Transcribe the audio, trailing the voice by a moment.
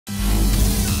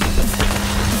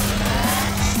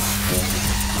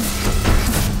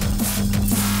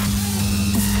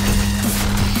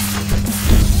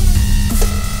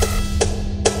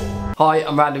Hi,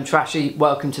 I'm Random Trashy,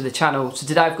 welcome to the channel. So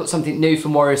today I've got something new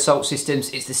from Warrior Assault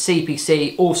Systems. It's the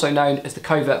CPC, also known as the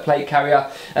Covert Plate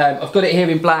Carrier. I've got it here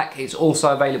in black. It's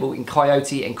also available in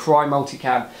Coyote and Crye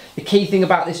Multicam. The key thing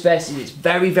about this vest is it's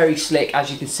very, very slick.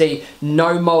 As you can see,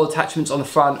 no mole attachments on the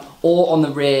front or on the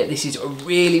rear. This is a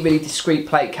really, really discreet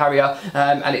plate carrier,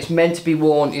 and it's meant to be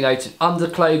worn, you know, to under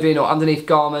clothing or underneath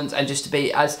garments, and just to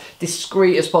be as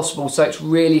discreet as possible. So it's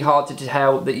really hard to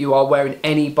tell that you are wearing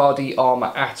any body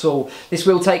armour at all. This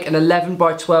will take an 11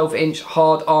 by 12 inch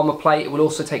hard armour plate. It will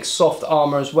also take soft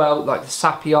armour as well, like the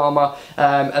SAPI armour,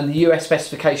 and the US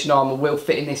specification armour will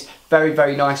fit in this very,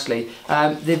 very nicely.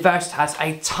 The vest has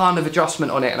a ton of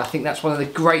adjustment on it, and I think that's one of the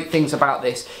great things about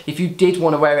this. If you did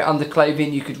want to wear it under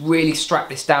clothing, you could really strap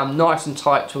this down nice and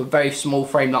tight to a very small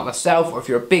frame like myself, or if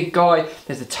you're a big guy,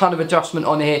 there's a ton of adjustment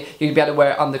on here. You're gonna be able to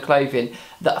wear it under clothing.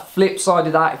 The flip side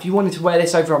of that, if you wanted to wear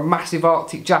this over a massive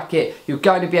Arctic jacket, you're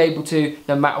going to be able to,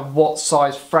 no matter what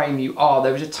size frame you are.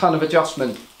 There is a ton of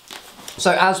adjustment.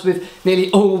 So as with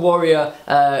nearly all Warrior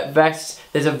vests,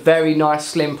 there's a very nice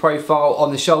slim profile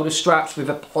on the shoulder straps with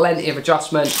plenty of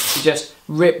adjustment. You just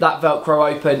rip that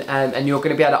Velcro open and you're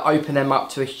going to be able to open them up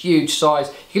to a huge size.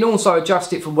 You can also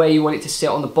adjust it from where you want it to sit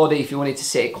on the body, if you want it to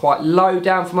sit quite low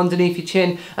down from underneath your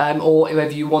chin, or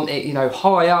whether you want it, you know,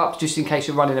 high up, just in case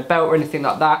you're running a belt or anything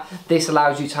like that. This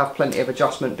allows you to have plenty of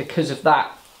adjustment because of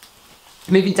that.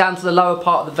 Moving down to the lower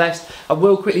part of the vest, I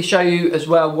will quickly show you as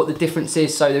well what the difference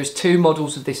is. So there's two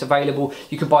models of this available.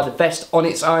 You can buy the vest on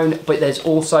its own, but there's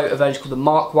also a version called the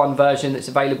Mark 1 version that's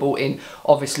available in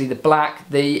obviously the black,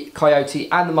 the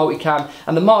Coyote and the Multicam.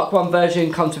 And the Mark 1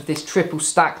 version comes with this triple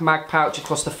stack mag pouch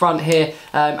across the front here.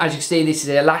 As you can see, this is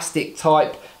an elastic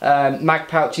type mag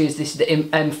pouches. This is the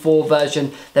M4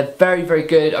 version. They're very, very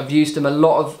good. I've used them a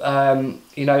lot of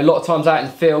you know, a lot of times out in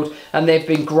the field, and they've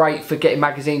been great for getting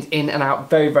magazines in and out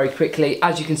very, very quickly.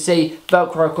 As you can see,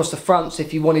 Velcro across the front, so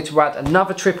if you wanted to add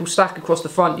another triple stack across the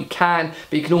front, you can,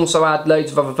 but you can also add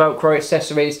loads of other Velcro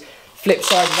accessories. Flip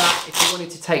side of that, if you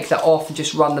wanted to take that off and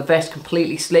just run the vest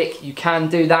completely slick, you can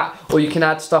do that, or you can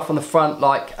add stuff on the front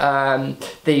like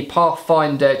the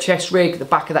Pathfinder chest rig. The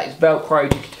back of that is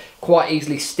Velcroed. You could quite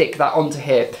easily stick that onto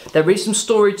here. There is some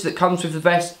storage that comes with the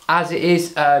vest as it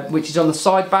is, which is on the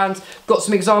side bands. Got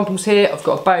some examples here. I've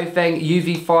got a Baofeng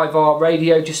UV5R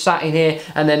radio just sat in here,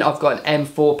 and then I've got an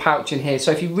M4 pouch in here. So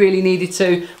if you really needed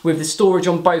to, with the storage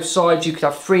on both sides, you could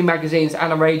have 3 magazines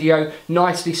and a radio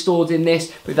nicely stored in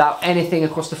this without anything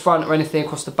across the front or anything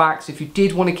across the back. So if you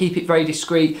did want to keep it very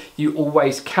discreet, you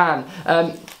always can.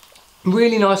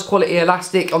 Really nice quality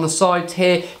elastic on the sides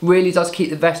here. Really does keep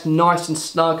the vest nice and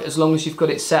snug as long as you've got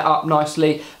it set up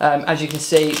nicely. As you can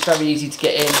see, it's very easy to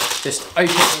get in. Just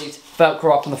open these,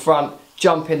 Velcro up on the front,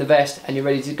 jump in the vest, and you're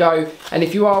ready to go. And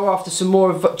if you are after some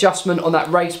more adjustment on that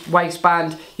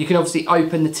waistband, you can obviously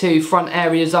open the 2 front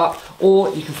areas up, or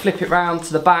you can flip it round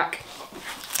to the back,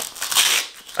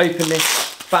 open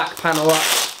this back panel up,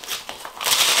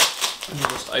 and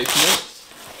just open it.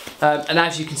 And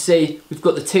as you can see, we've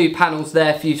got the 2 panels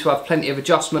there for you to have plenty of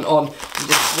adjustment on. You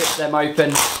just rip them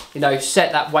open, you know,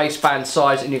 set that waistband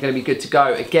size, and you're going to be good to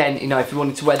go. Again, you know, if you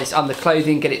wanted to wear this under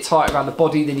clothing, get it tight around the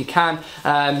body, then you can.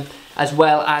 As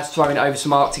well as throwing it over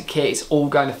some Arctic kit, it's all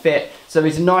going to fit. So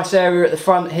there's a nice area at the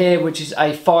front here, which is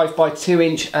a 5 by 2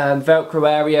 inch Velcro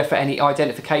area for any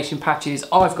identification patches.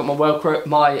 I've got my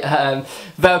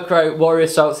Velcro Warrior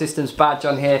Assault Systems badge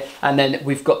on here, and then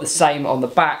we've got the same on the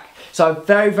back. So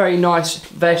very, very nice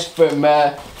vest from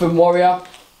Warrior.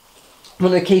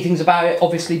 One of the key things about it,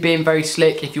 obviously being very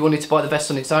slick. If you wanted to buy the vest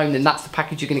on its own, then that's the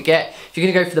package you're going to get. If you're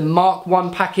going to go for the Mark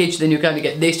 1 package, then you're going to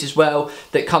get this as well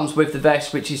that comes with the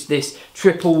vest, which is this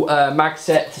triple mag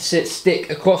set to stick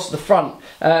across the front.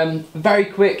 Very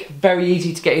quick, very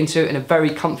easy to get into, and a very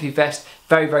comfy vest.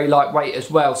 Very, very lightweight as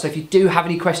well. So if you do have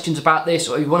any questions about this,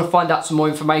 or you want to find out some more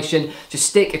information, just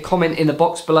stick a comment in the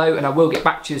box below and I will get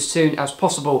back to you as soon as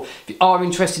possible. If you are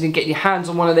interested in getting your hands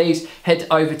on one of these, head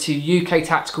over to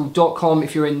uktactical.com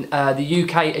if you're in the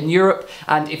UK and Europe.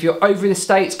 And if you're over in the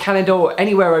States, Canada, or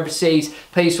anywhere overseas,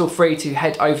 please feel free to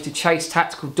head over to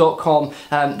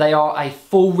chasetactical.com. They are a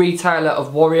full retailer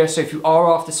of Warrior, so if you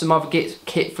are after some other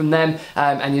kit from them,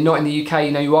 and you're not in the UK,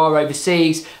 you know, you are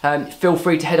overseas, feel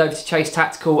free to head over to Chase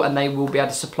Tactical, and they will be able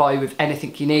to supply you with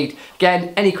anything you need.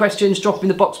 Again, any questions, drop them in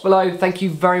the box below. Thank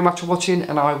you very much for watching,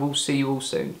 and I will see you all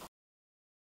soon.